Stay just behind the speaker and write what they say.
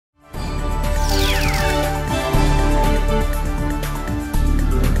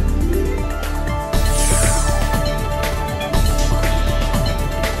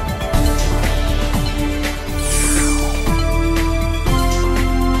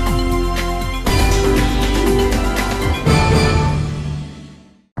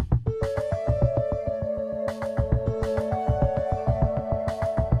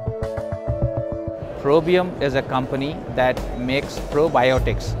Probium is a company that makes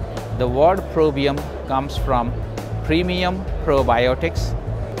probiotics. The word Probium comes from premium probiotics.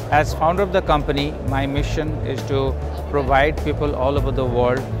 As founder of the company, my mission is to provide people all over the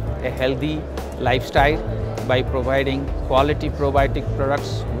world a healthy lifestyle by providing quality probiotic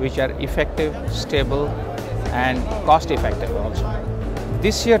products which are effective, stable, and cost effective also.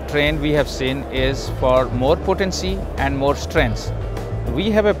 This year trend we have seen is for more potency and more strengths.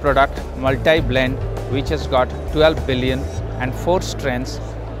 We have a product multi-blend which has got 12 billion and 4 strengths,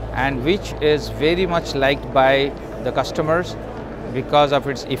 and which is very much liked by the customers because of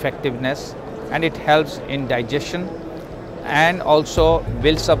its effectiveness, and it helps in digestion and also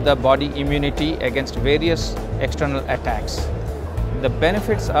builds up the body immunity against various external attacks. The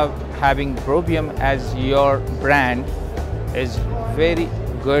benefits of having Probium as your brand is very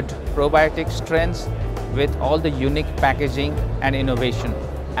good probiotic strengths with all the unique packaging and innovation.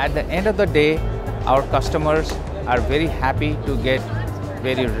 At the end of the day, our customers are very happy to get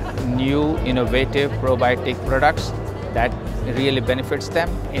very new, innovative probiotic products that really benefits them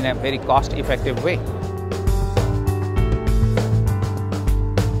in a very cost-effective way.